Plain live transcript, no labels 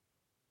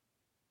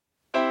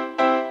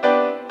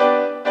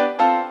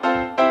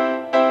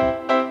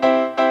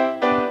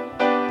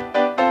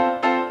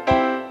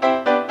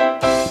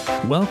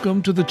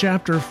welcome to the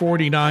Chapter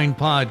 49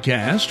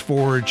 podcast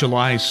for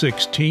July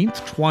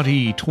 16th,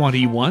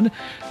 2021.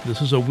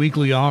 This is a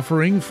weekly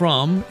offering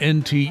from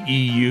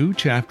NTEU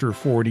Chapter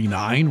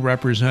 49,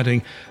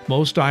 representing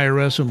most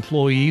IRS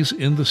employees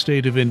in the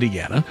state of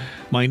Indiana.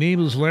 My name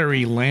is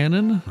Larry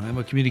Lannon. I'm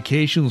a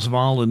communications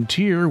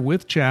volunteer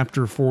with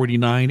Chapter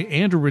 49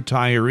 and a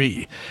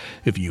retiree.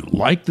 If you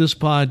like this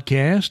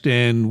podcast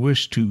and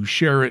wish to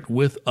share it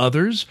with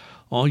others,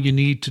 all you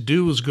need to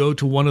do is go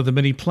to one of the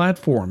many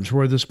platforms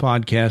where this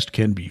podcast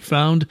can be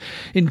found,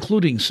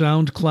 including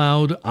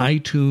SoundCloud,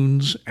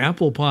 iTunes,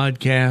 Apple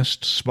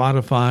Podcasts,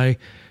 Spotify,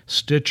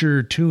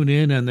 Stitcher,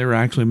 TuneIn, and there are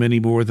actually many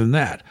more than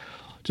that.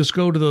 Just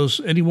go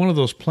to any one of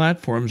those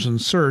platforms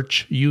and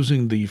search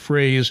using the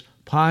phrase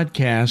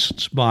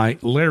Podcasts by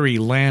Larry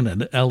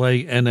Lannon,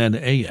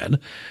 Lannan,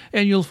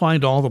 and you'll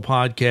find all the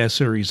podcast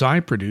series I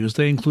produce.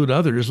 They include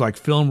others like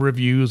film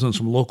reviews and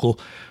some local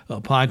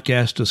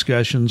podcast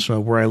discussions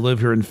where I live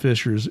here in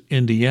Fishers,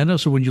 Indiana.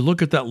 So when you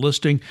look at that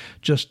listing,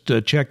 just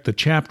check the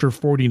Chapter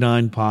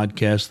 49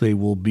 podcast. They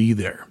will be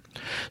there.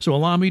 So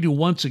allow me to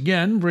once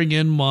again bring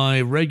in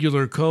my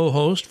regular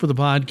co-host for the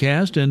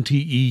podcast,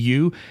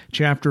 NTEU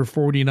Chapter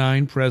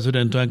 49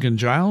 President Duncan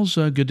Giles.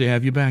 Good to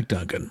have you back,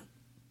 Duncan.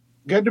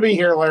 Good to be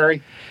here,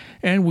 Larry.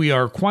 And we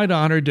are quite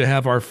honored to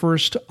have our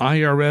first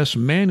IRS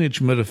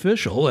management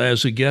official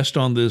as a guest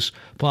on this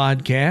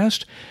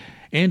podcast,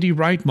 Andy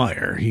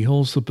Reitmeyer. He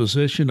holds the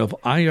position of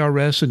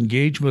IRS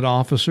Engagement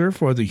Officer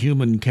for the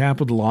Human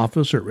Capital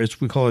Office, or as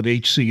we call it,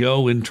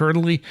 HCO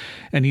internally,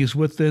 and he's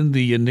within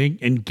the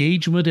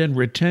Engagement and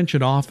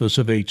Retention Office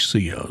of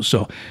HCO.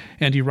 So,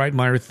 Andy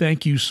Reitmeyer,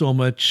 thank you so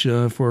much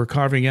for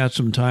carving out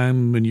some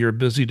time in your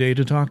busy day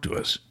to talk to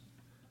us.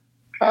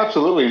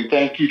 Absolutely. And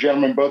thank you,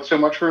 gentlemen, both so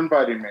much for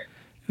inviting me.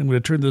 I'm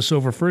going to turn this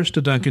over first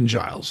to Duncan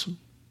Giles.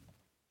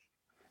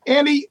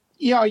 Andy,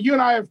 you and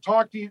I have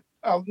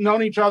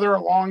known each other a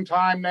long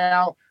time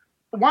now.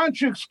 Why don't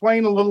you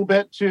explain a little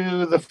bit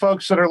to the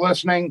folks that are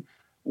listening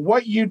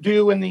what you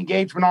do in the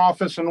engagement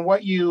office and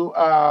what you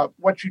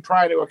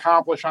try to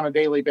accomplish on a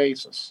daily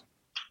basis?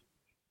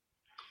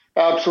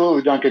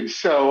 Absolutely, Duncan.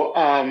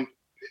 So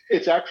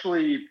it's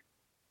actually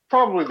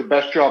probably the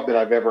best job that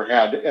I've ever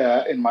had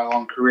in my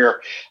long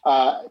career.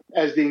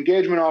 As the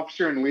engagement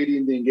officer and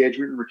leading the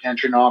engagement and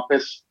retention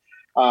office,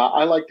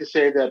 I like to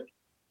say that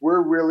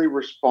we're really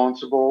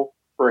responsible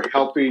for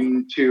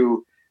helping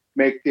to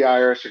make the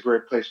IRS a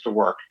great place to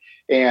work.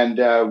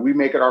 And we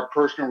make it our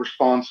personal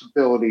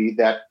responsibility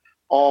that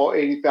all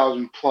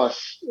 80,000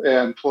 plus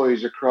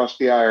employees across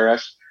the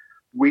IRS,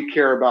 we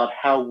care about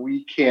how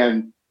we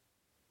can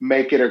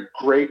make it a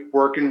great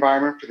work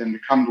environment for them to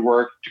come to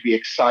work, to be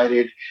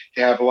excited,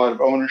 to have a lot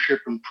of ownership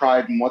and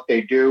pride in what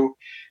they do.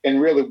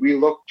 And really, we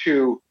look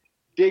to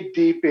dig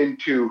deep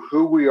into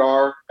who we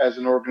are as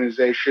an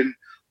organization,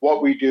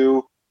 what we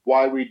do,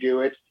 why we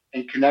do it,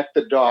 and connect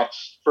the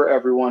dots for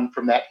everyone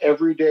from that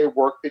everyday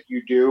work that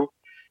you do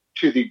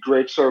to the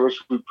great service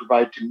we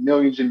provide to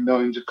millions and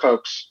millions of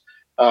folks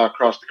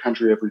across the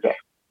country every day.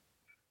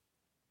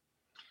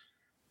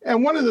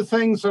 And one of the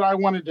things that I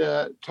wanted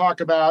to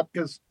talk about,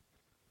 because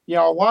a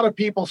lot of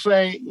people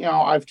say,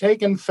 I've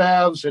taken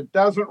FEVs. It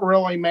doesn't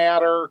really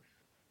matter.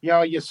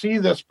 You see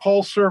this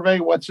pulse survey.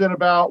 What's it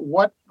about?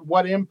 What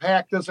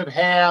impact does it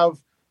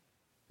have?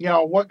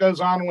 What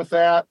goes on with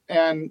that?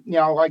 And,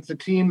 like the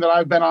team that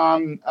I've been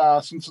on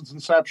since its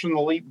inception,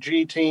 the Leap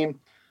G team,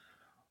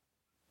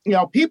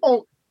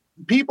 people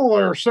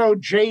are so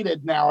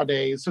jaded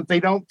nowadays that they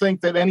don't think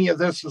that any of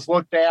this is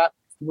looked at,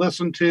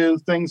 listened to,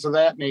 things of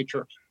that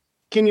nature.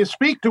 Can you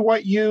speak to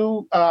what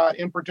you,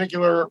 in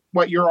particular,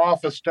 what your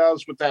office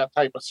does with that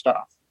type of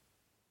stuff?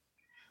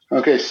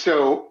 Okay,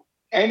 so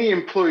any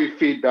employee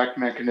feedback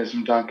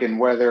mechanism, Duncan,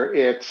 whether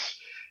it's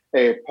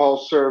a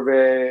pulse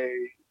survey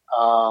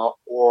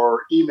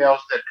or emails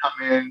that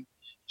come in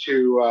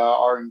to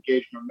our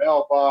engagement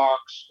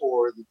mailbox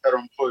or the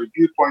Federal Employee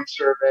Viewpoint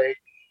Survey,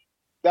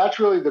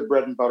 that's really the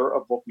bread and butter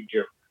of what we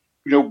do.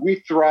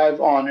 We thrive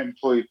on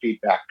employee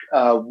feedback.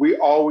 We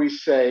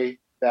always say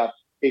that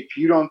if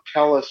you don't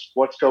tell us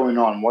what's going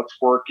on, what's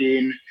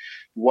working,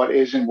 what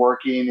isn't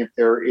working, if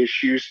there are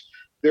issues,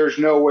 there's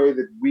no way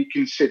that we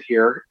can sit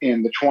here,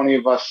 and the 20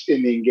 of us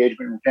in the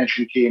engagement and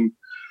retention team,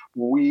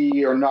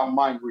 we are not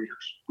mind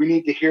readers. We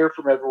need to hear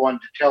from everyone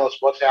to tell us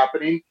what's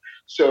happening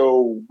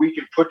so we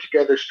can put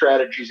together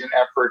strategies and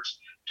efforts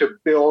to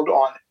build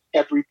on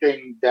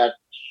everything that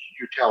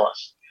you tell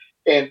us.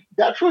 And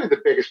that's really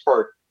the biggest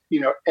part.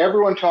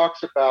 Everyone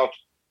talks about,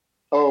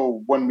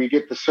 when we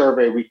get the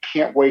survey, we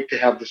can't wait to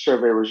have the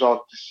survey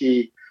result to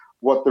see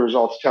what the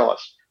results tell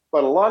us.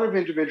 But a lot of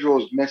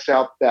individuals miss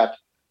out that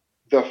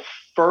the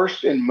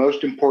first and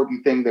most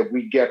important thing that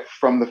we get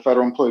from the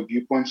Federal Employee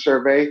Viewpoint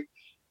Survey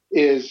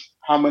is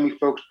how many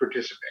folks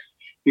participate.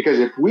 Because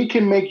if we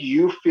can make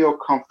you feel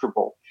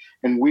comfortable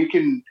and we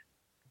can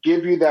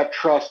give you that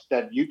trust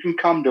that you can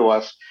come to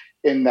us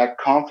in that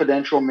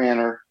confidential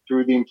manner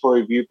through the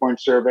Employee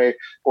Viewpoint Survey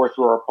or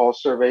through our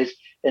pulse surveys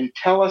and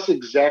tell us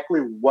exactly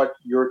what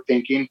you're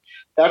thinking,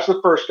 that's the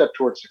first step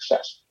towards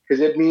success.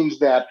 Because it means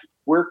that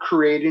we're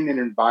creating an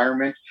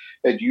environment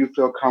that you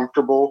feel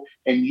comfortable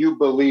and you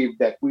believe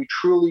that we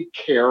truly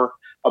care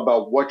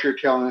about what you're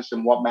telling us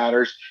and what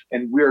matters,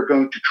 and we're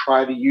going to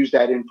try to use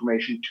that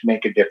information to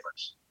make a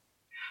difference.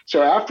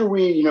 So after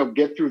we,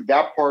 get through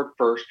that part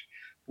first,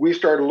 we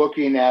started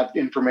looking at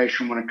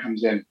information when it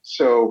comes in.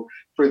 So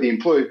for the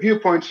employee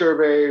viewpoint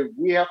survey,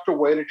 we have to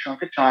wait a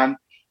chunk of time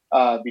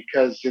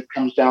because it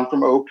comes down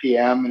from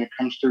OPM and it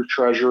comes through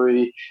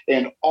Treasury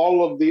and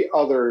all of the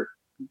other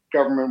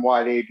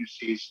government-wide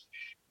agencies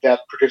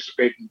that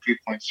participate in the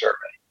viewpoint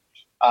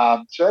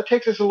survey. So that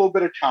takes us a little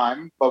bit of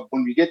time, but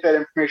when we get that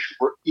information,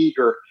 we're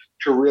eager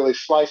to really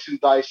slice and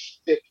dice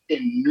it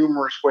in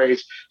numerous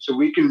ways so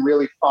we can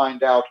really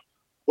find out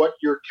what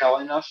you're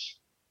telling us,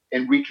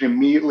 and we can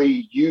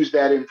immediately use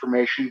that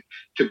information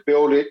to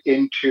build it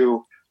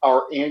into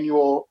our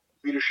annual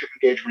leadership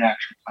engagement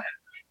action plan,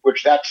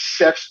 which that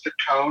sets the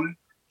tone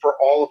for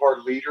all of our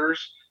leaders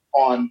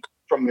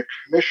from the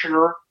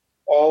commissioner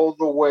all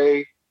the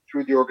way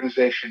through the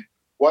organization,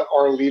 what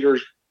our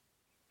leaders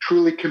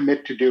truly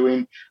commit to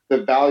doing,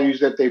 the values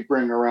that they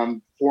bring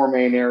around 4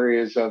 main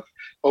areas of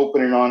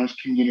open and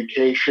honest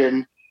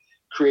communication,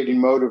 creating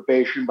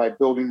motivation by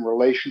building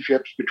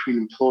relationships between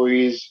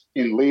employees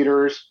and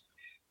leaders,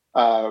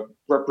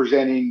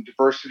 representing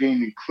diversity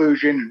and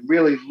inclusion, and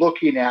really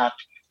looking at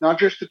not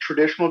just the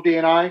traditional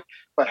D&I,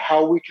 but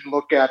how we can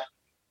look at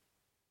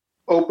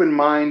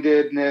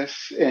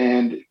open-mindedness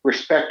and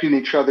respecting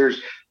each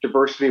other's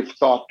diversity of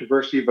thought,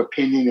 diversity of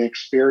opinion and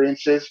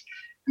experiences.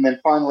 And then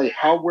finally,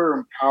 how we're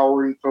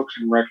empowering folks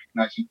and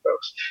recognizing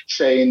folks,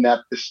 saying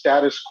that the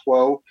status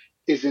quo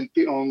isn't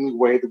the only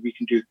way that we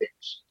can do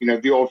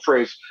things. The old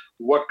phrase,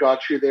 what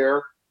got you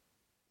there,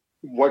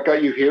 what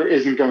got you here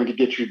isn't going to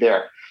get you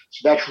there.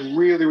 So that's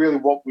really, really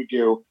what we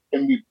do.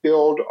 And we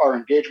build our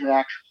engagement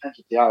action plans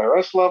at the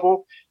IRS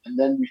level, and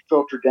then we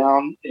filter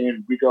down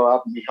and we go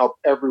out and we help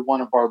every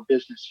one of our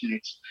business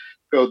units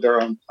build their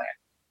own plan.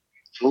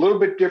 It's a little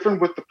bit different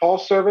with the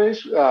pulse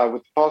surveys.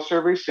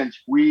 Since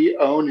we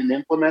own and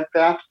implement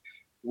that,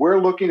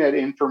 we're looking at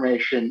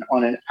information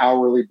on an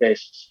hourly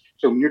basis.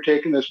 So when you're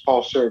taking those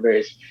pulse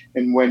surveys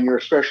and when you're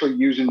especially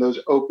using those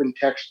open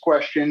text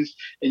questions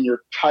and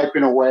you're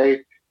typing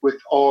away with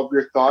all of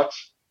your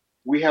thoughts,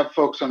 we have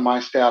folks on my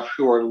staff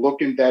who are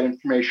looking at that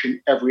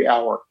information every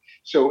hour.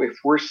 So if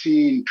we're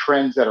seeing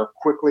trends that are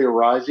quickly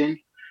arising,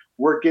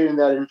 we're getting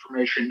that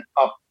information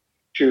up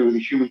to the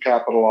human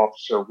capital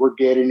officer. We're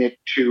getting it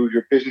to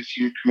your business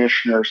unit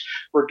commissioners.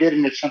 We're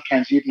getting it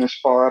sometimes even as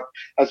far up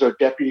as our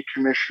deputy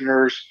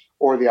commissioners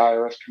or the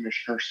IRS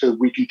commissioner, so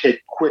we can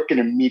take quick and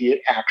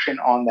immediate action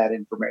on that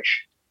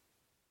information.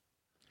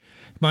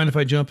 Mind if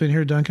I jump in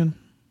here, Duncan?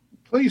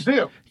 Please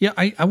do. Yeah,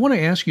 I want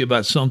to ask you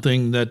about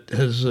something that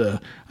has,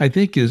 I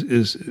think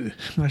is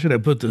how should I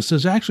put this?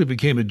 This actually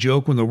became a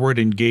joke when the word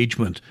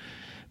engagement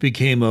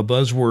became a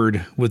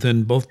buzzword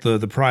within both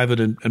the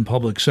private and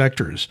public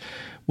sectors.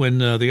 When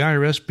the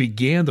IRS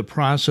began the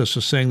process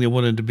of saying they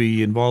wanted to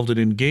be involved in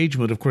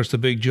engagement, of course, the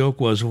big joke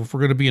was, well, if we're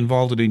going to be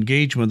involved in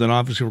engagement, then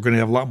obviously we're going to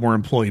have a lot more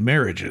employee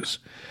marriages.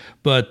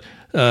 But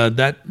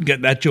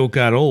that joke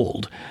got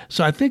old.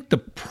 So I think the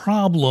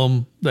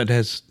problem that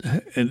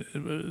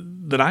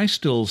I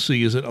still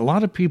see is that a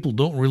lot of people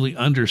don't really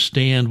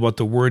understand what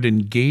the word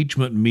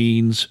engagement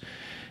means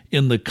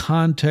in the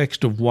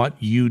context of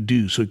what you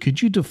do. So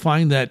could you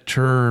define that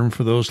term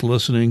for those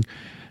listening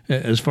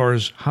as far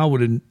as how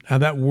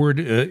that word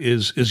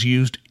is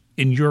used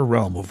in your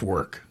realm of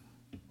work?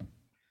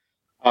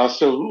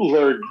 So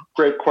Larry,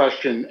 great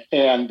question.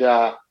 And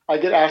I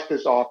get asked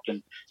this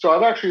often. So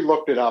I've actually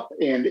looked it up.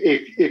 And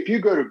if you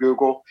go to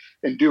Google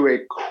and do a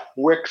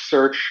quick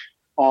search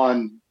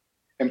on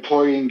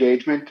employee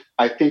engagement,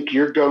 I think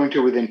you're going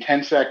to, within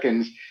 10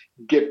 seconds,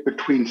 get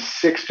between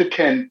 6 to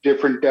 10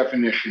 different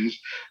definitions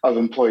of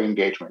employee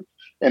engagement.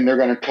 And they're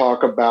going to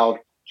talk about,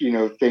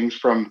 things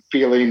from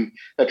feeling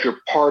that you're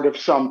part of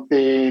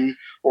something,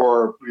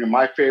 or,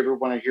 my favorite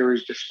one I hear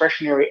is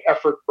discretionary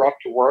effort brought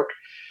to work.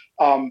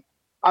 I'm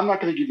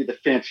not going to give you the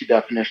fancy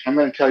definition. I'm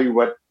going to tell you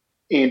what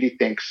Andy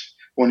thinks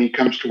when he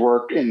comes to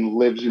work and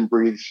lives and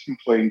breathes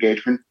employee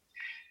engagement.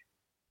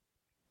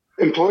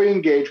 Employee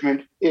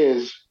engagement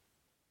is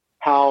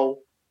how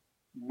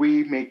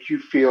we make you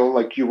feel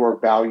like you are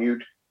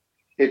valued.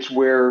 It's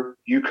where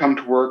you come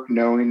to work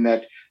knowing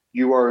that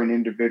you are an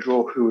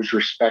individual who is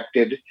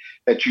respected,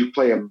 that you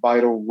play a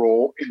vital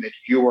role, and that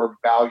you are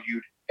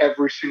valued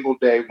every single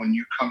day when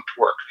you come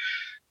to work,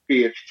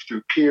 be it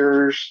through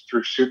peers,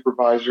 through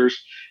supervisors,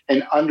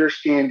 and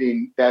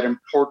understanding that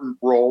important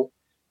role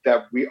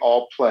that we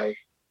all play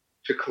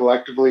to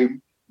collectively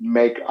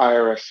make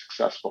IRS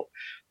successful.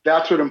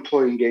 That's what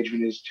employee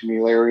engagement is to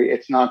me, Larry.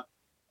 It's not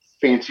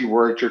fancy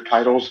words or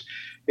titles.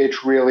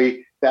 It's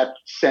really that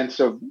sense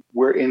of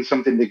we're in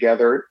something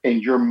together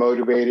and you're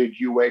motivated.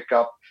 You wake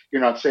up.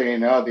 You're not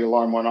saying, oh, the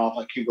alarm went off.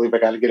 I can't believe I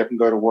got to get up and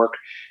go to work.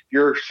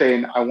 You're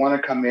saying, I want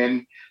to come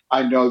in.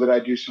 I know that I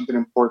do something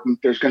important.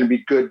 There's going to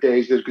be good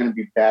days. There's going to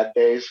be bad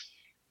days.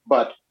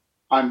 But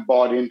I'm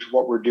bought into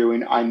what we're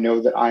doing. I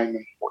know that I am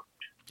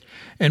important.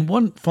 And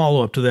one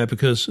follow-up to that,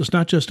 because it's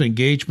not just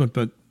engagement,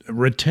 but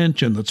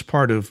retention that's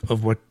part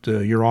of what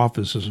your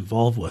office is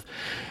involved with.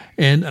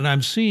 And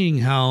I'm seeing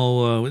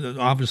how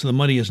obviously the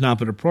money has not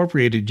been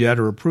appropriated yet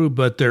or approved,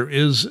 but there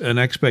is an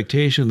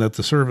expectation that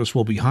the service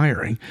will be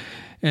hiring.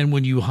 And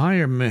when you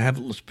hire,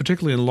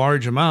 particularly in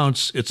large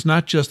amounts, it's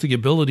not just the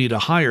ability to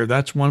hire.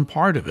 That's one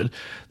part of it.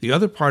 The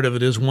other part of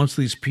it is once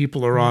these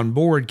people are on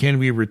board, can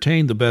we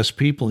retain the best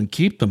people and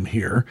keep them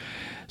here?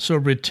 So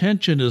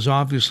retention is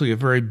obviously a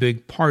very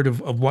big part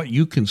of what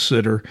you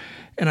consider.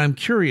 And I'm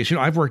curious,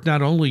 I've worked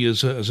not only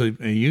as a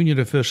union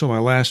official, my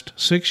last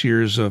 6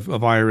 years of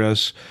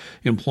IRS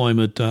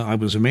employment, I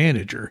was a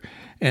manager.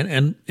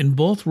 And in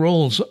both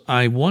roles,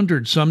 I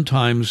wondered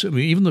sometimes,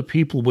 even the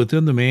people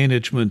within the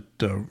management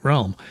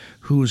realm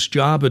whose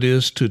job it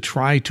is to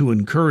try to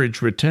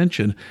encourage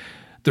retention,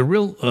 where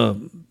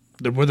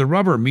the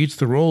rubber meets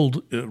the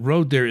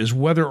road there is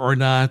whether or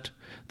not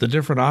the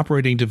different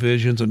operating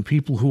divisions and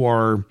people who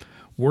are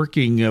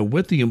working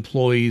with the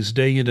employees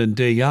day in and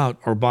day out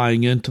are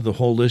buying into the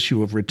whole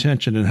issue of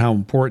retention and how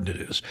important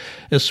it is,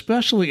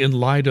 especially in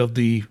light of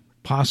the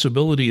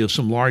possibility of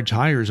some large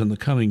hires in the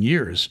coming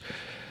years.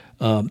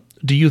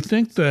 Do you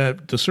think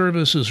that the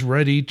service is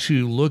ready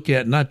to look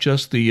at not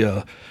just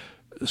the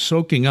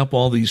soaking up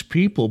all these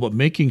people, but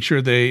making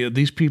sure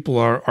these people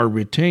are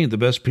retained, the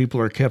best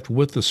people are kept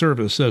with the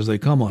service as they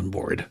come on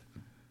board?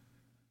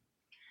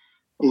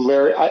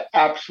 Larry, I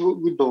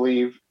absolutely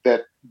believe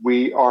that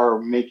we are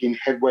making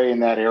headway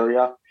in that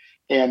area,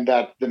 and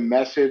that the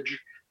message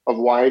of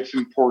why it's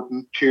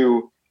important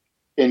to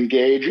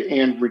engage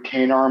and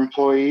retain our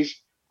employees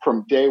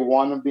from day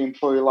one of the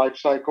employee life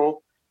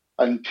cycle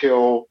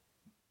until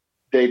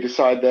they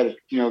decide that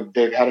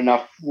they've had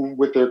enough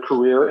with their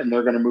career and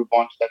they're going to move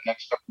on to that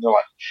next step in their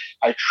life.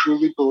 I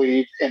truly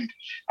believe, and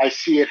I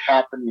see it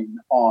happening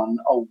on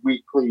a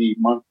weekly,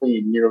 monthly,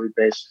 and yearly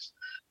basis,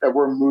 that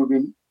we're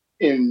moving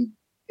in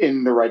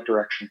the right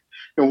direction.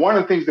 And one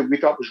of the things that we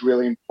thought was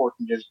really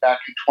important is back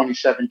in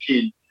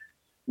 2017,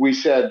 we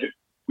said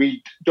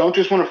we don't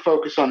just want to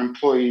focus on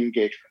employee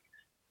engagement.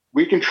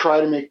 We can try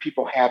to make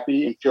people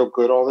happy and feel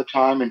good all the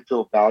time and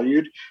feel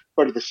valued,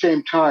 but at the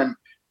same time,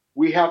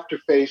 we have to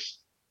face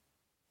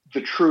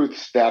the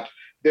truths that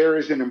there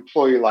is an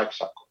employee life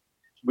cycle.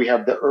 We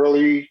have the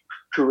early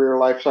career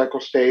life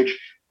cycle stage,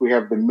 we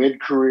have the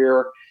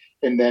mid-career,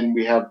 and then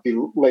we have the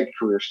late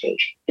career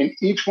stage. And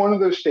each one of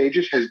those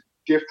stages has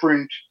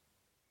different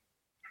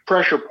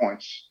pressure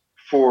points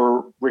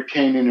for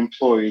retaining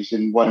employees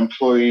and what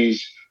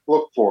employees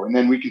look for. And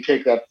then we can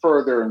take that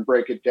further and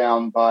break it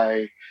down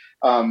by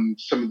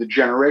some of the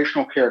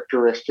generational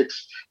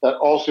characteristics that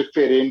also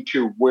fit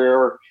into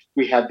where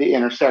we have the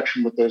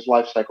intersection with those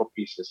life cycle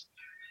pieces.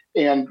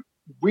 And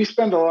we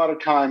spend a lot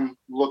of time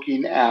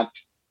looking at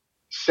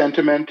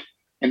sentiment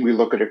and we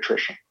look at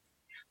attrition.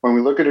 When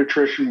we look at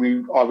attrition,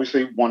 we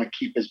obviously want to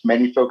keep as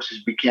many folks as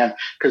we can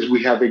because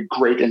we have a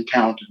great and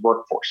talented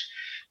workforce.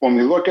 When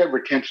we look at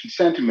retention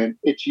sentiment,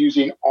 it's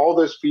using all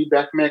those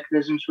feedback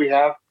mechanisms we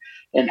have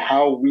and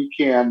how we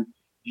can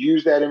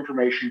use that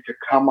information to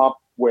come up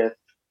with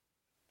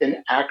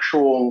an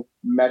actual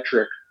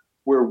metric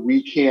where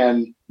we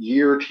can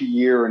year to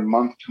year and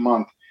month to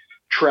month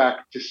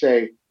track to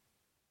say,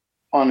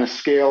 on a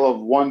scale of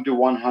 1 to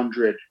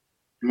 100,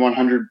 and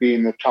 100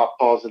 being the top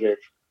positive,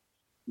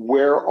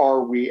 where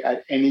are we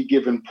at any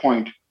given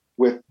point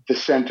with the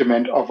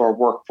sentiment of our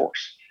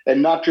workforce?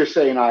 And not just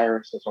saying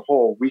IRS as a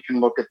whole, we can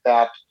look at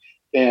that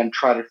and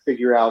try to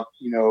figure out,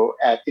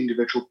 at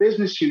individual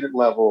business unit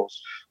levels,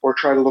 or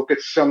try to look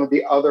at some of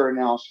the other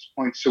analysis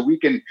points so we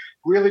can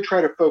really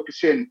try to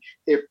focus in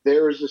if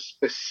there is a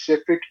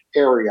specific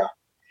area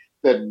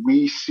that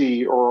we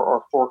see or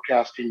are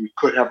forecasting we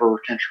could have a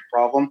retention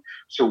problem.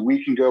 So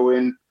we can go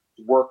in,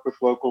 work with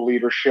local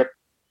leadership,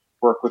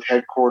 work with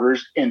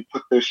headquarters, and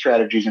put those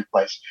strategies in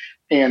place.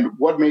 And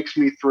what makes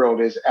me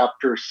thrilled is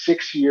after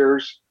 6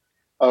 years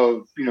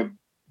of,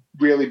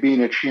 really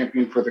being a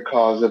champion for the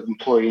cause of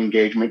employee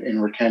engagement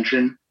and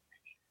retention,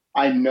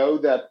 I know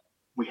that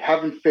we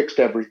haven't fixed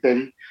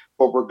everything,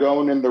 but we're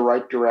going in the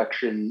right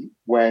direction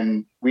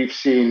when we've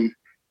seen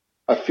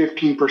a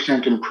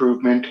 15%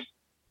 improvement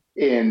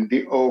in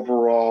the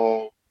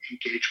overall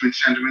engagement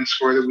sentiment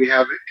score that we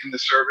have in the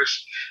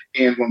service.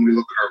 And when we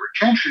look at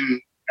our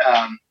retention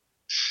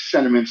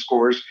sentiment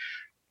scores,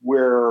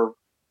 we're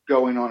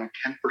going on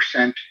a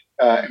 10%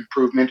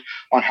 improvement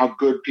on how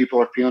good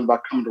people are feeling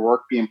about coming to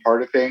work, being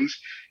part of things.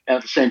 And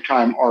at the same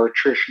time, our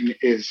attrition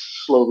is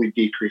slowly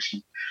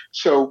decreasing.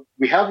 So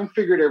we haven't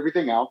figured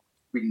everything out.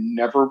 We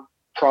never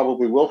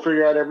probably will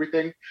figure out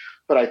everything.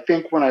 But I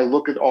think when I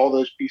look at all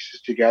those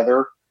pieces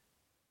together,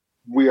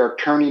 we are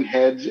turning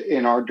heads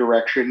in our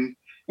direction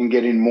and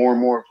getting more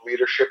and more of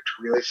leadership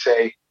to really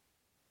say,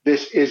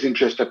 this isn't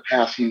just a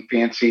passing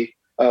fancy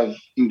of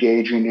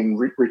engaging and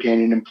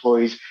retaining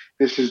employees.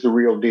 This is the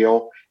real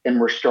deal. And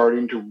we're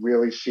starting to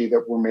really see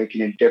that we're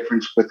making a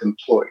difference with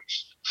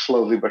employees,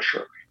 slowly but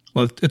surely.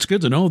 Well, it's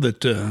good to know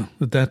that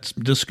that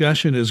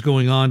discussion is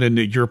going on and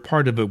that you're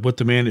part of it with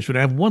the management.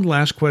 I have one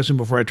last question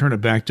before I turn it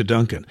back to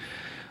Duncan.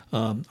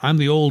 I'm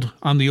the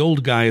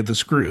old guy of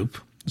this group,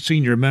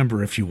 senior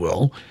member, if you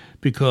will,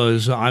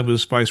 because I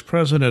was vice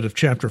president of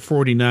Chapter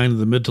 49 in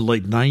the mid to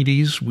late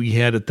 90s. We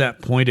had at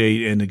that point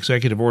an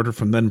executive order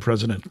from then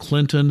President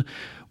Clinton.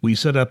 We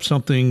set up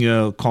something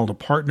called a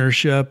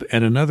partnership,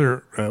 and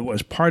another,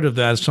 as part of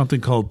that,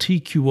 something called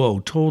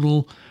TQO,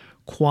 Total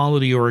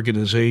Quality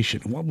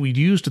Organization. What we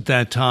used at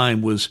that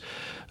time was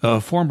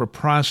a form of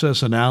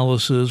process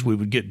analysis. We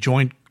would get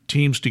joint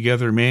teams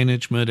together,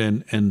 management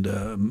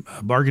and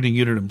bargaining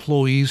unit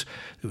employees,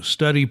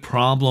 study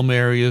problem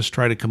areas,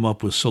 try to come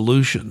up with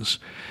solutions.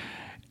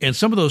 And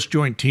some of those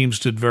joint teams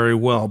did very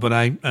well. But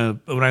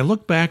when I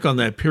look back on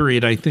that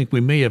period, I think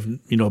we may have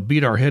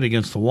beat our head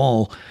against the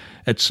wall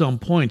at some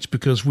points,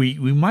 because we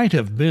might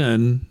have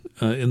been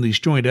in these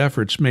joint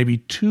efforts maybe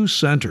too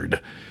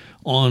centered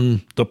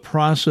on the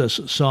process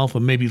itself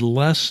and maybe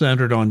less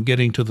centered on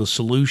getting to the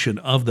solution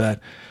of that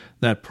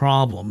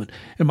problem.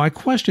 And my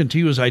question to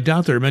you is, I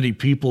doubt there are many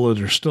people that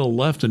are still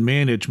left in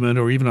management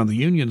or even on the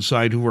union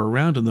side who were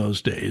around in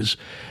those days.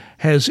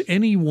 Has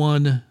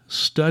anyone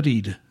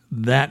studied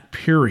that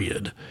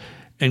period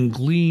and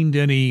gleaned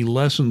any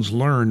lessons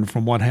learned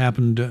from what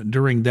happened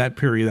during that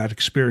period, that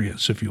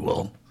experience, if you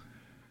will?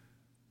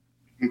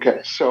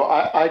 Okay, so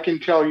I can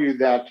tell you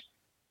that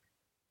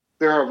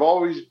there have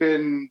always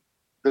been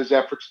those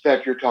efforts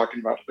that you're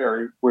talking about,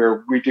 Larry,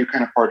 where we do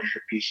kind of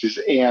partnership pieces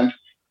and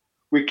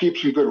we keep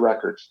some good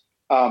records.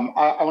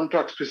 I want to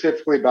talk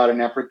specifically about an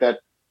effort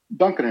that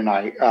Duncan and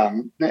I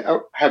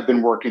have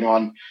been working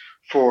on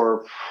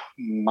for,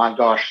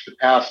 the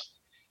past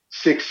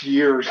 6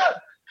 years,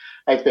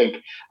 I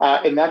think.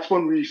 And that's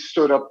when we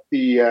stood up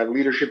the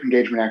Leadership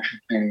Engagement Action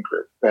Planning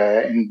Group.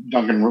 And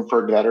Duncan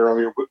referred to that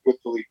earlier with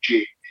the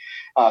LEAP-G.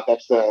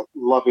 That's the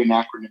loving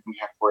acronym we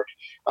have for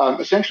it.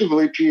 Essentially, the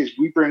LEAP-G is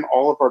we bring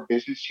all of our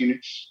business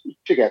units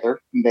together.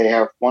 And they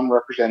have one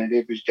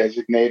representative who's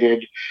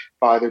designated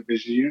by their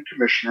business unit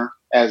commissioner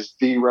as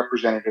the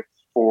representative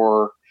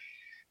for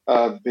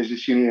the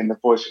business unit and the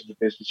voice of the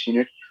business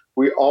unit.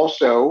 We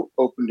also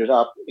opened it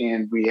up,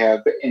 and we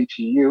have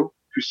NTU,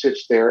 who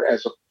sits there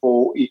as a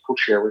full equal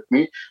chair with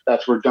me.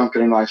 That's where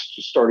Duncan and I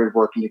started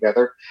working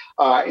together.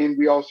 And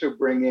we also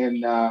bring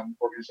in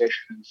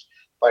organizations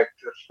like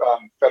the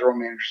Federal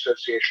Managers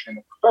Association and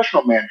the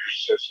Professional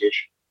Managers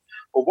Association.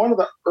 But one of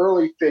the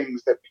early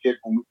things that we did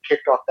when we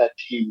kicked off that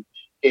team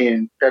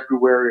in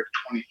February of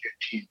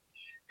 2015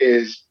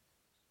 is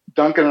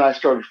Duncan and I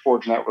started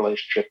forging that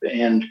relationship.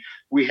 And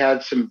we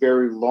had some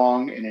very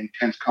long and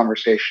intense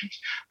conversations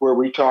where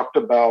we talked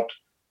about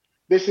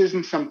this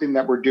isn't something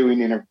that we're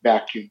doing in a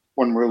vacuum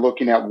when we're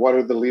looking at what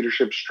are the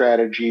leadership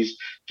strategies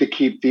to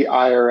keep the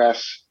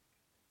IRS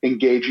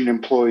engaging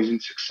employees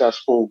and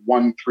successful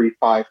 1, 3,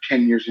 5,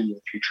 10 years into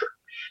the future.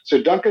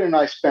 So Duncan and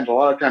I spent a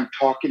lot of time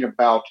talking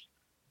about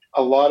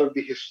a lot of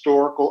the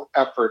historical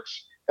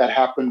efforts that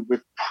happened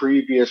with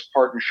previous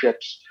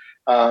partnerships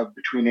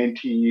between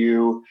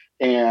NTU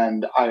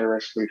and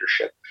IRS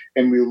leadership.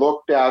 And we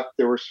looked at,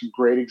 there were some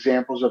great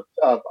examples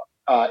of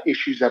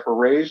issues that were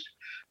raised.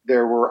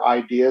 There were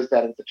ideas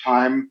that at the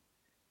time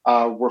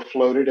were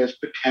floated as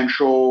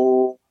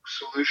potential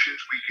solutions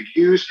we could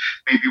use.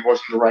 Maybe it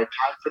wasn't the right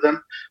time for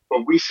them.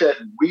 But we said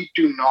we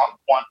do not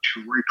want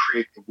to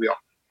recreate the wheel.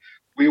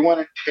 We want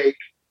to take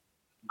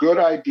good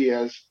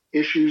ideas,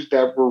 issues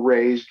that were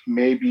raised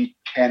maybe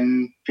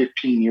 10,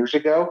 15 years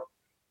ago,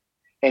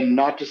 and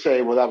not to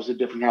say, well, that was a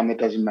different time, that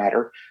doesn't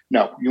matter.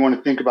 No, you want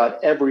to think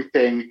about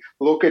everything,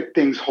 look at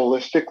things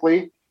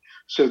holistically,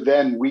 so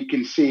then we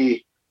can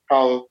see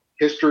how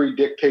history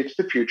dictates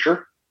the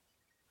future,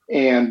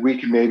 and we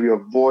can maybe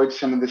avoid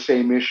some of the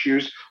same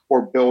issues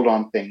or build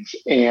on things.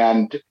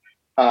 And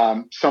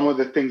some of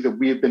the things that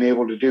we have been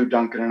able to do,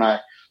 Duncan and I,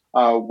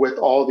 with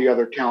all the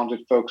other talented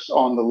folks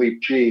on the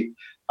LEAP-G,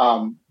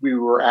 we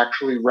were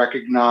actually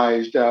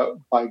recognized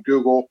by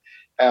Google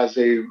as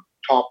a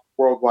top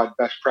worldwide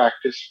best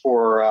practice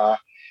for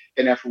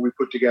an effort we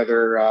put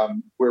together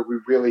where we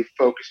really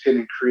focused in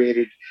and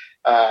created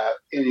an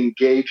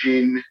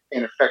engaging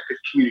and effective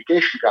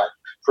communication guide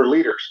for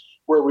leaders,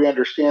 where we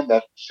understand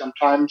that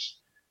sometimes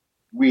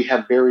we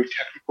have very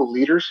technical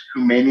leaders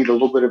who may need a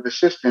little bit of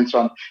assistance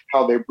on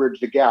how they bridge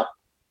the gap,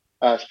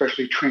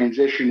 especially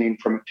transitioning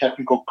from a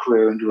technical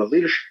career into a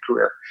leadership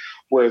career,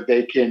 where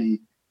they can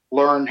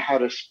learn how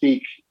to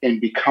speak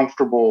and be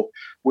comfortable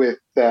with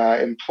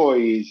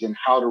employees and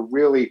how to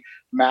really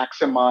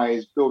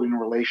maximize building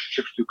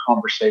relationships through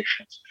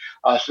conversations.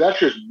 So that's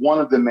just one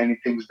of the many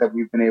things that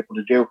we've been able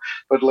to do.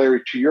 But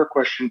Larry, to your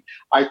question,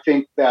 I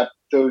think that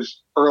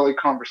those early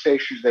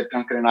conversations that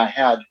Duncan and I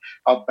had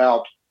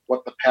about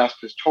what the past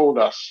has told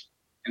us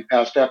and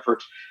past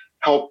efforts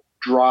help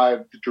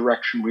drive the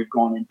direction we've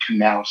gone into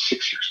now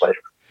 6 years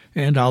later.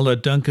 And I'll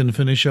let Duncan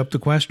finish up the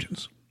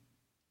questions.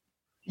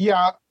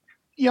 Yeah.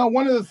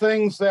 One of the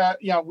things that,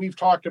 we've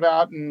talked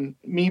about, and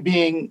me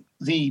being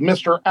the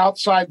Mr.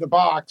 Outside the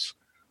Box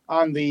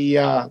on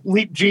the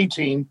LEAP-G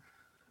team,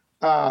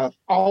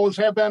 always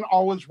have been,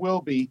 always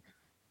will be,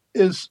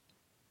 is,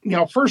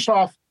 first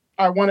off,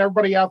 I want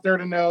everybody out there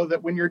to know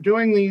that when you're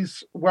doing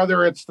these,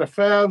 whether it's the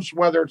FEVs,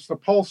 whether it's the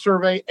pulse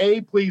survey,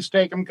 A, please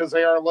take them because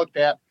they are looked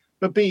at,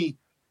 but B,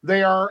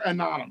 they are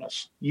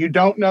anonymous. You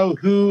don't know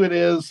who it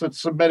is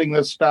that's submitting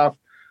this stuff,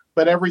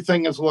 but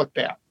everything is looked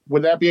at.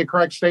 Would that be a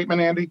correct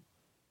statement, Andy?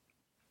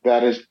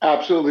 That is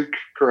absolutely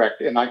correct.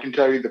 And I can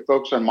tell you the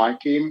folks on my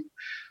team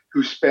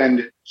who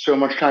spend so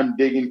much time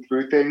digging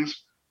through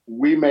things,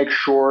 we make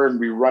sure and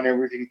we run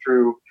everything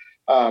through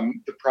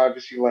the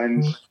privacy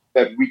lens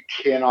that we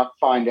cannot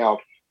find out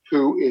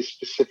who is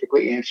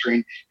specifically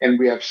answering. And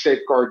we have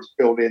safeguards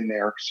built in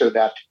there so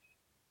that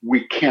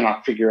we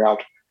cannot figure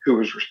out who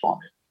is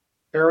responding.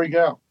 There we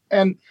go.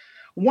 And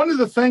one of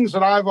the things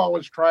that I've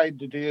always tried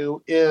to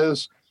do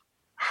is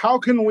how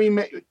can we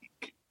make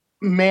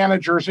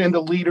managers into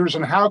leaders,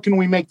 and how can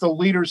we make the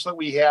leaders that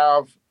we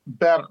have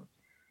better?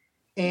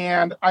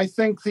 And I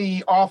think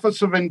the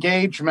Office of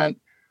Engagement,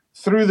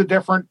 through the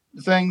different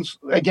things,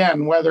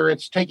 again, whether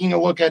it's taking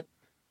a look at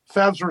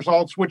FEVS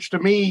results, which to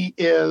me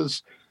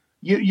is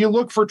you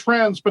look for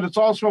trends, but it's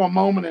also a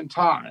moment in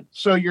time.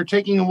 So you're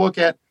taking a look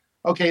at,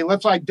 okay,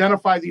 let's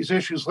identify these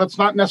issues. Let's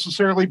not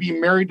necessarily be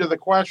married to the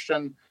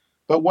question,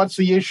 but what's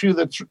the issue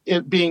that's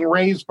being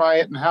raised by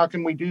it, and how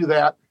can we do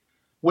that?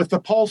 With the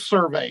pulse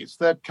surveys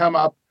that come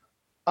up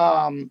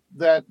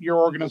that your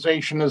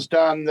organization has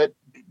done that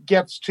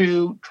gets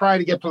to try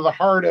to get to the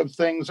heart of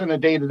things in a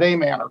day-to-day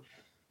manner.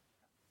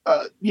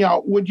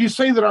 Would you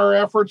say that our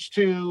efforts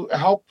to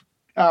help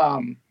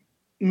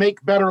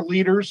make better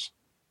leaders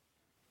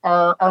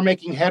are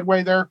making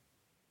headway there?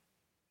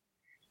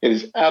 It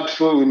is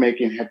absolutely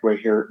making headway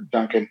here,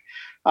 Duncan.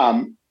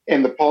 And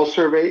the pulse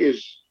survey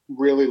is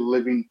really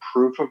living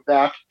proof of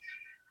that.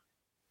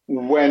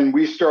 When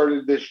we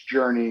started this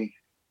journey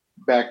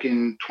back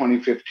in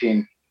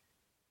 2015,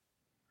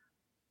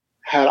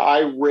 had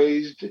I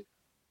raised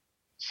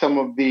some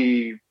of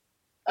the,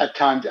 at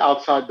times,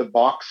 outside the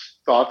box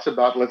thoughts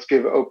about let's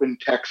give open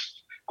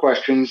text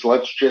questions,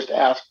 let's just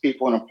ask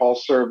people in a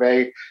pulse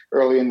survey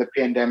early in the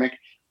pandemic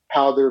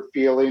how they're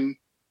feeling,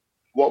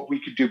 what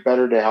we could do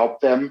better to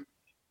help them,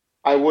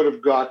 I would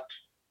have got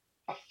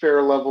a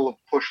fair level of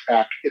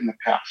pushback in the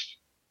past.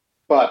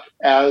 But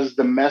as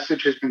the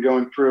message has been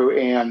going through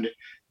and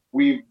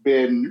we've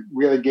been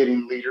really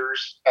getting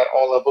leaders at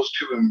all levels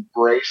to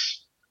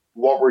embrace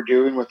what we're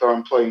doing with our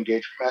employee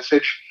engagement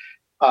message,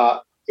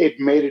 it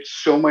made it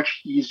so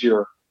much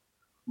easier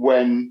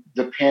when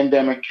the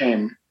pandemic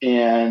came.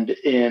 And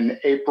in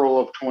April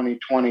of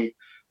 2020,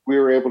 we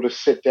were able to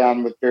sit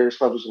down with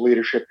various levels of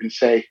leadership and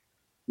say,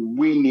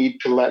 we need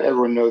to let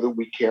everyone know that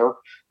we care.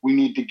 We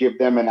need to give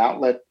them an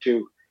outlet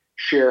to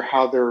share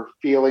how they're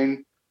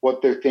feeling,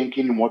 what they're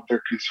thinking, and what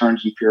their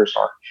concerns and fears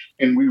are.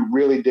 And we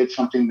really did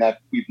something that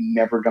we've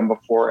never done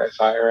before as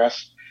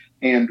IRS.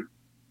 And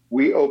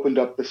we opened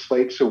up the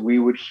slate so we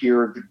would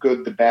hear the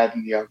good, the bad,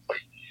 and the ugly.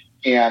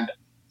 And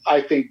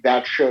I think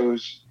that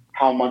shows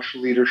how much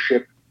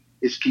leadership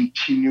is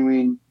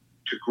continuing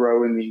to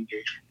grow in the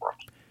engagement world.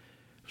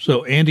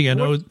 So, Andy, I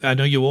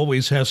know you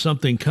always have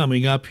something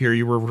coming up here.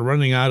 You were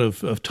running out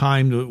of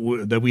time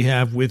that we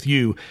have with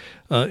you.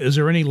 Is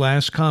there any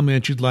last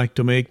comment you'd like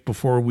to make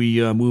before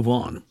we move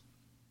on?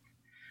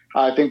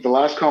 I think the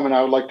last comment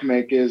I would like to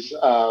make is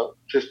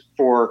just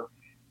for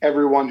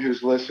everyone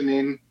who's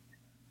listening,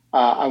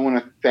 I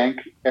want to thank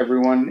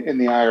everyone in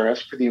the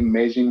IRS for the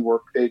amazing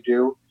work they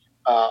do.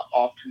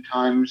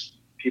 Oftentimes,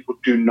 people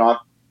do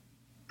not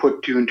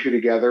put two and two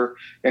together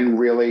and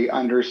really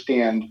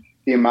understand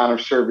the amount of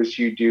service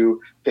you do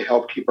to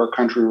help keep our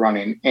country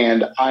running.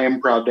 And I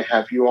am proud to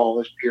have you all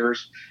as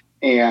peers.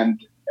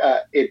 And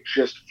it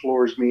just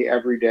floors me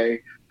every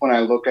day when I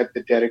look at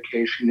the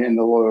dedication and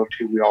the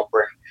loyalty we all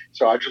bring.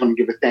 So I just want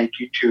to give a thank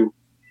you to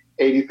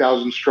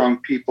 80,000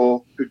 strong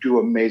people who do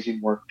amazing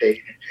work day in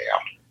and day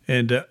out.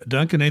 And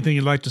Duncan, anything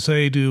you'd like to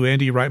say to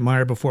Andy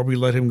Reitmeyer before we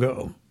let him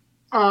go?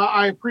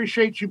 I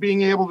appreciate you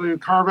being able to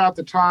carve out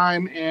the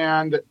time,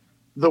 and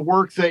the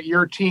work that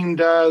your team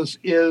does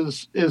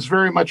is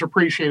very much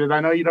appreciated.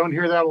 I know you don't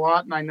hear that a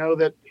lot, and I know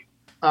that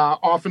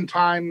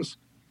oftentimes,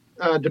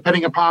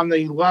 depending upon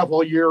the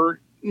level,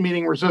 you're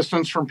meeting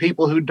resistance from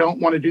people who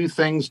don't want to do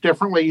things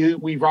differently.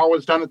 We've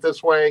always done it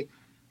this way,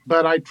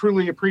 but I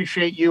truly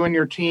appreciate you and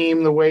your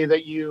team, the way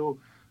that you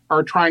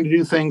are trying to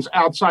do things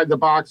outside the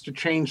box to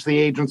change the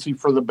agency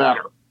for the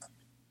better.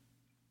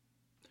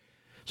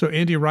 So,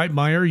 Andy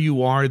Reitmeyer,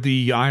 you are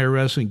the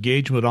IRS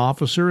Engagement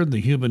Officer in the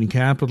Human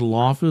Capital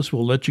Office.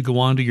 We'll let you go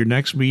on to your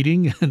next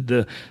meeting,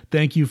 and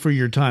thank you for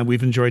your time.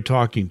 We've enjoyed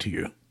talking to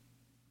you.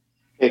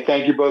 Hey,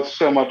 thank you both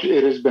so much.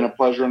 It has been a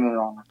pleasure and an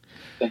honor.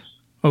 Thanks.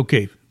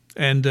 Okay.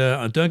 And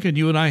Duncan,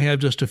 you and I have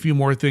just a few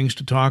more things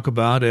to talk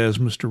about as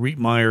Mr.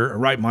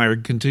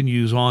 Reitmeyer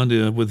continues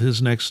on with his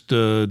next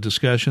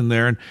discussion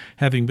there. And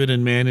having been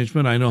in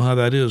management, I know how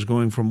that is,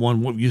 going from what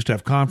we used to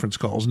have conference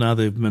calls. Now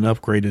they've been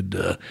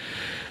upgraded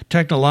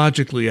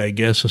technologically, I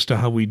guess, as to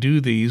how we do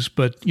these.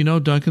 But,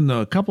 Duncan,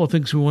 a couple of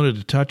things we wanted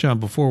to touch on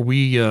before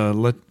we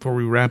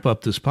wrap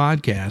up this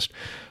podcast.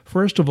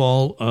 First of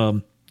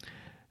all,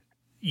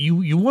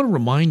 You want to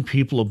remind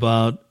people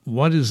about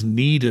what is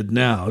needed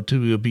now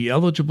to be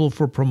eligible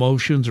for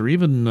promotions or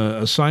even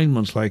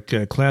assignments like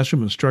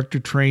classroom instructor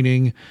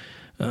training,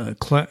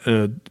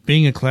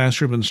 being a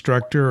classroom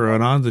instructor or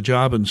an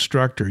on-the-job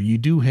instructor. You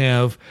do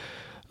have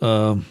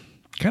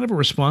kind of a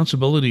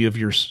responsibility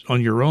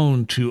on your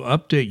own to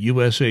update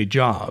USA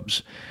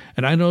Jobs.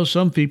 And I know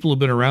some people have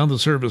been around the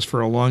service for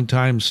a long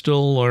time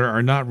still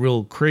are not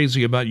real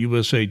crazy about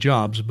USA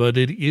Jobs, but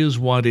it is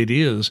what it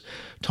is.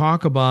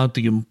 Talk about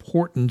the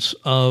importance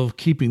of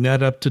keeping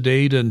that up to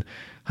date and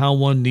how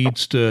one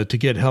needs to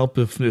get help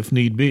if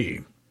need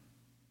be.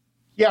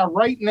 Yeah,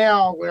 right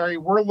now, Larry,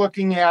 we're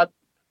looking at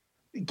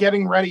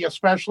getting ready,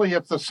 especially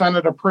if the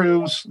Senate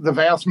approves the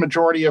vast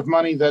majority of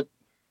money that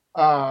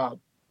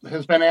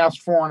has been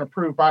asked for and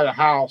approved by the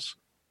House.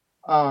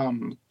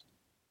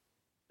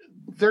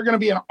 There are going to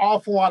be an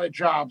awful lot of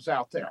jobs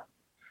out there.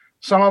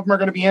 Some of them are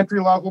going to be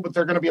entry level, but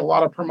there are going to be a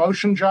lot of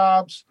promotion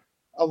jobs,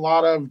 a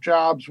lot of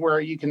jobs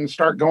where you can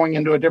start going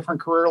into a different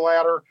career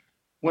ladder.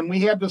 When we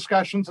had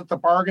discussions at the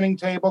bargaining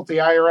table, at the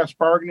IRS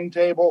bargaining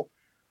table,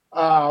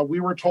 we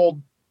were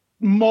told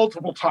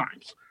multiple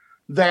times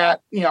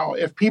that,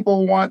 if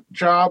people want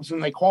jobs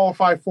and they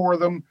qualify for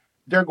them,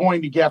 they're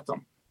going to get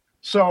them.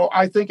 So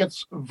I think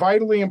it's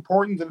vitally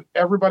important that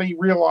everybody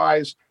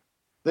realize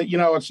that,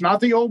 it's not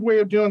the old way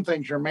of doing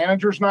things. Your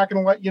manager's not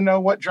going to let you know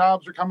what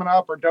jobs are coming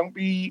up, or don't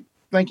be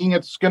thinking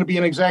it's going to be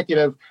an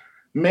executive.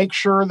 Make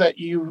sure that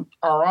you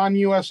are on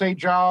USA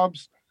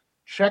Jobs.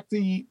 Check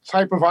the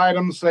type of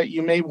items that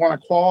you may want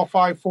to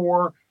qualify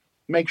for.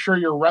 Make sure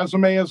your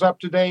resume is up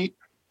to date,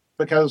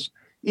 because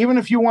even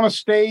if you want to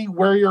stay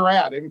where you're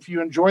at, and if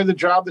you enjoy the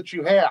job that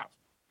you have,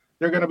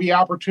 there are going to be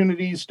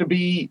opportunities to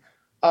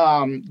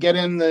get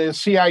in the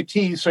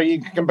CIT so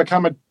you can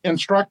become an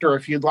instructor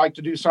if you'd like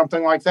to do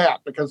something like that,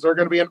 because there are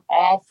going to be an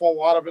awful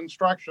lot of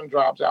instruction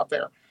jobs out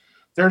there.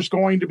 There's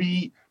going to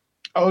be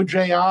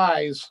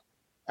OJIs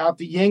out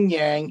the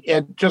yin-yang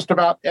at just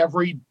about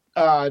every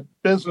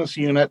business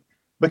unit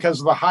because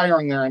of the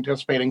hiring they're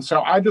anticipating.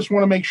 So I just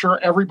want to make sure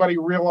everybody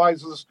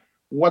realizes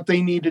what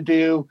they need to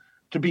do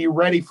to be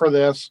ready for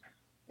this,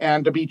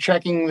 and to be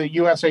checking the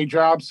USA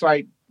Jobs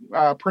site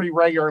pretty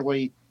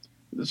regularly.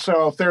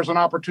 So if there's an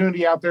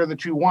opportunity out there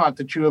that you want,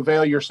 that you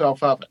avail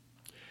yourself of it.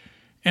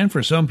 And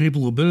for some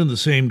people who've been in the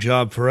same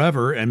job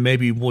forever and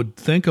maybe would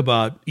think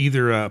about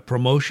either a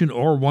promotion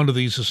or one of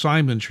these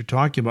assignments you're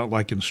talking about,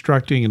 like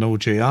instructing an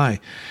OJI,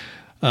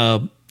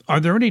 are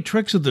there any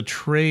tricks of the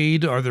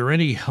trade? Are there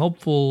any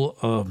helpful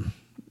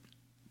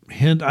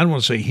I don't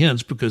want to say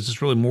hints, because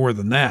it's really more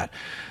than that.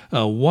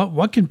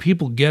 What can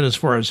people get as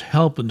far as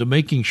help into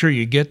making sure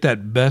you get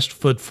that best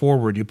foot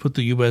forward? You put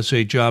the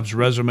USA Jobs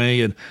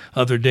resume and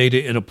other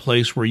data in a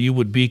place where you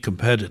would be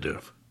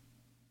competitive.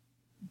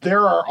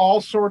 There are all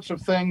sorts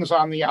of things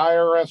on the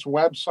IRS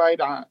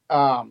website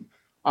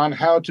on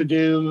how to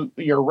do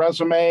your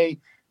resume,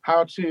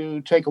 how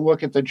to take a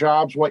look at the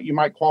jobs, what you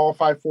might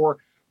qualify for.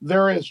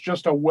 There is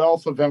just a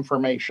wealth of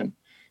information.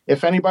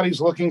 If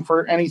anybody's looking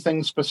for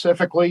anything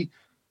specifically,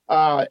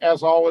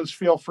 as always,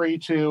 feel free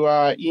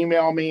to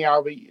email me.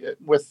 I'll be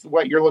with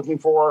what you're looking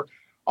for.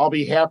 I'll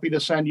be happy to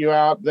send you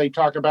out. They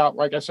talk about,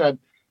 like I said,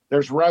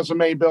 there's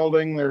resume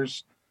building.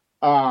 There's,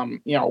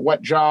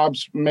 what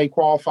jobs may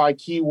qualify,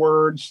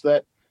 keywords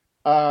that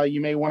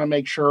you may want to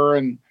make sure.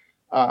 And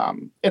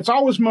it's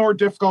always more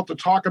difficult to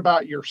talk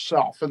about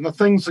yourself and the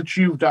things that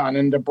you've done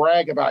and to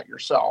brag about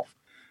yourself.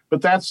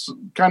 But that's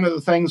kind of the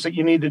things that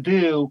you need to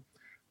do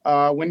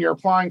when you're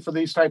applying for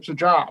these types of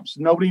jobs.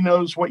 Nobody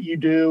knows what you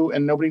do,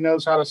 and nobody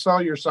knows how to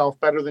sell yourself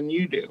better than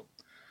you do.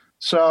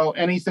 So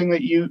any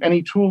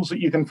tools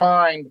that you can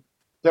find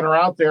that are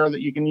out there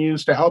that you can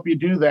use to help you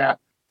do that,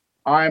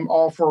 I'm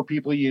all for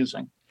people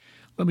using.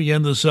 Let me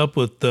end this up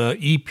with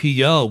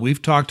EPL.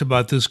 We've talked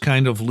about this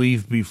kind of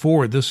leave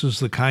before. This is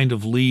the kind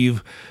of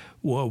leave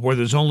where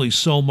there's only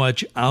so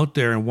much out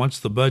there, and once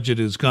the budget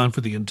is gone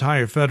for the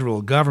entire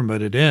federal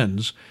government, it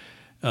ends.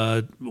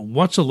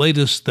 What's the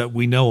latest that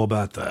we know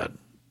about that?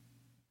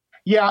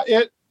 Yeah,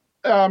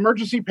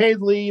 emergency paid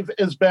leave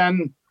has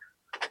been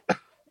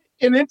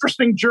an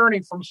interesting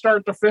journey from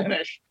start to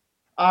finish.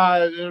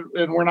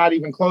 And we're not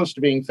even close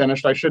to being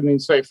finished. I shouldn't even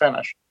say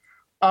finished.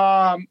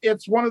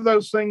 It's one of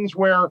those things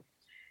where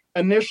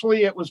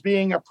initially it was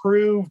being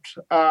approved,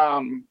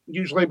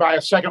 usually by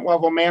a second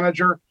level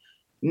manager.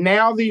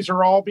 Now these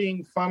are all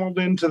being funneled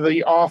into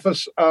the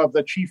office of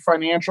the chief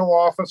financial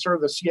officer,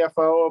 the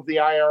CFO of the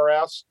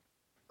IRS,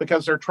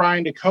 because they're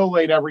trying to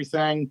collate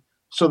everything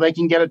so they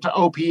can get it to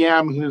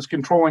OPM, who's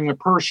controlling the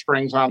purse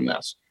strings on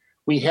this.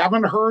 We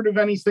haven't heard of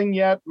anything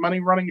yet, money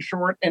running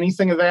short,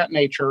 anything of that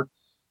nature,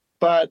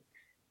 but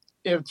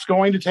it's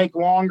going to take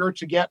longer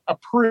to get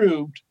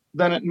approved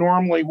than it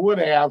normally would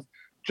have,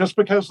 just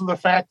because of the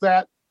fact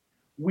that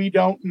we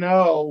don't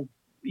know,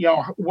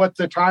 what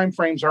the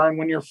timeframes are. And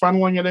when you're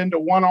funneling it into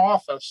one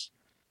office,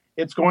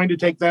 it's going to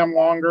take them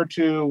longer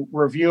to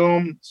review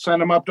them,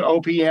 send them up to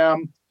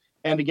OPM,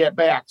 and to get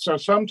back. So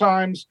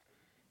sometimes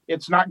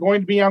it's not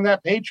going to be on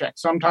that paycheck.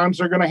 Sometimes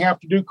they're going to have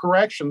to do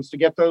corrections to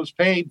get those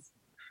paid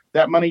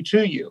that money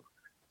to you.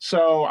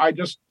 So I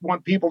just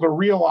want people to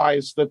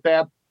realize that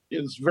that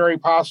is very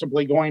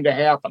possibly going to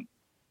happen.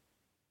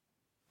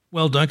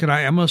 Well, Duncan,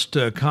 I must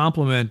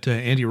compliment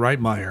Andy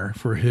Reitmeyer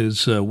for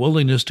his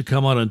willingness to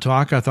come on and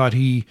talk. I thought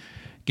he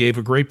gave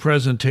a great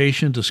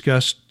presentation,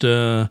 discussed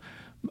a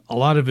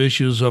lot of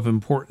issues of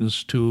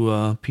importance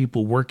to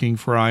people working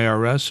for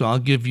IRS. So I'll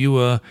give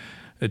you a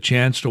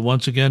chance to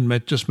once again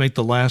just make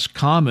the last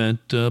comment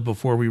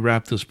before we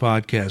wrap this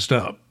podcast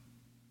up.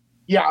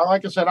 Yeah,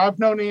 like I said, I've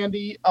known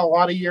Andy a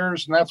lot of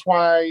years, and that's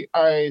why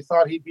I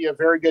thought he'd be a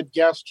very good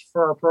guest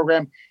for our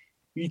program.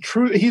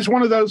 He's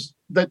one of those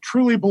that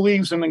truly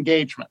believes in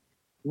engagement.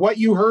 What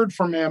you heard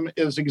from him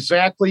is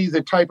exactly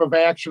the type of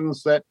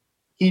actions that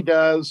he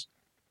does.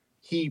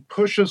 He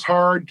pushes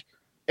hard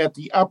at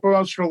the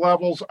uppermost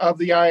levels of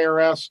the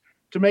IRS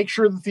to make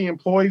sure that the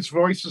employees'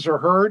 voices are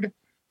heard,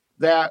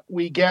 that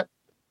we get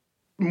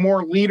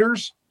more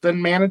leaders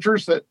than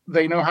managers, that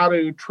they know how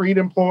to treat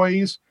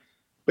employees,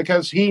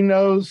 because he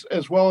knows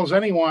as well as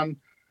anyone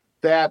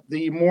that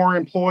the more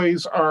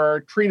employees are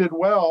treated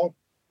well,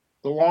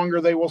 the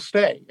longer they will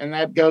stay. And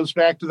that goes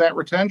back to that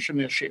retention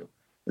issue.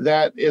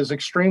 That is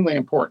extremely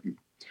important.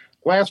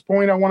 Last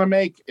point I want to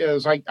make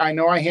is I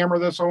know I hammer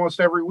this almost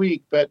every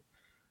week, but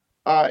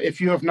if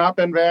you have not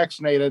been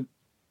vaccinated,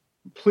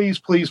 please,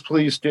 please,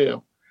 please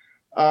do.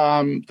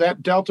 That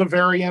Delta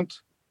variant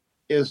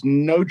is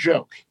no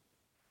joke.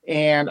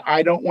 And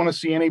I don't want to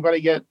see anybody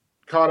get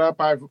caught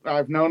up.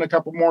 I've known a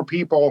couple more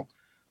people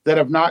that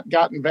have not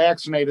gotten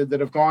vaccinated that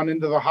have gone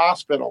into the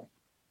hospital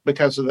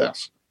because of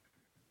this.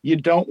 You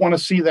don't want to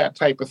see that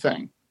type of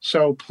thing.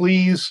 So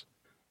please,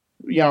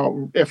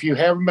 if you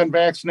haven't been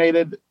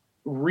vaccinated,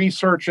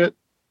 research it,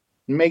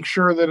 make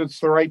sure that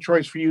it's the right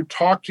choice for you.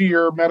 Talk to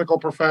your medical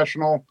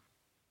professional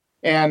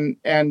and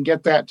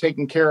get that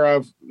taken care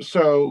of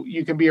so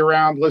you can be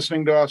around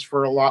listening to us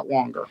for a lot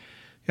longer.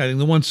 I think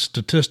the one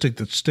statistic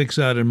that sticks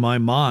out in my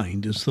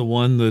mind is the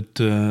one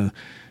that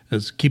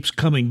keeps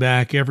coming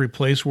back every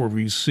place where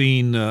we've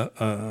seen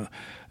an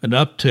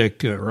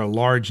uptick or a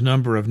large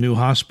number of new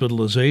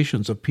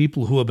hospitalizations of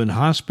people who have been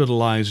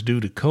hospitalized due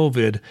to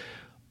COVID.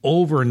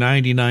 Over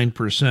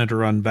 99%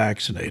 are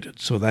unvaccinated.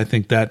 So I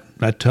think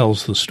that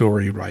tells the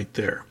story right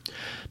there.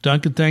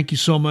 Duncan, thank you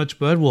so much,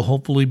 bud. We'll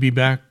hopefully be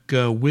back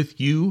with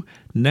you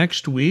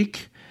next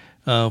week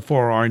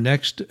for our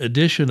next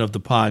edition of the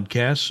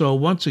podcast. So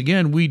once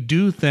again, we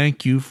do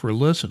thank you for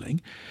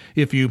listening.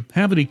 If you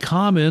have any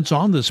comments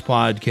on this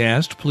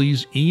podcast,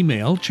 please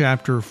email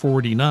Chapter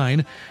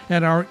 49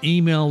 at our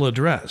email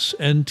address,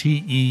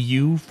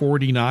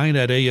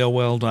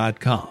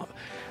 nteu49@aol.com.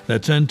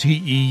 That's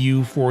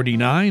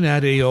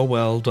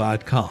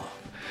nteu49@aol.com.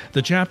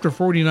 The Chapter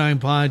 49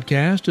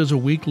 podcast is a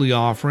weekly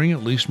offering,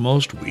 at least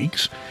most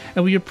weeks,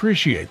 and we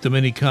appreciate the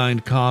many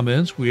kind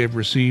comments we have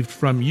received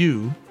from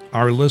you,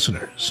 our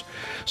listeners.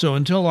 So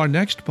until our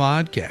next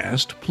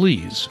podcast,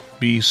 please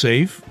be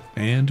safe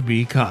and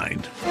be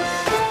kind.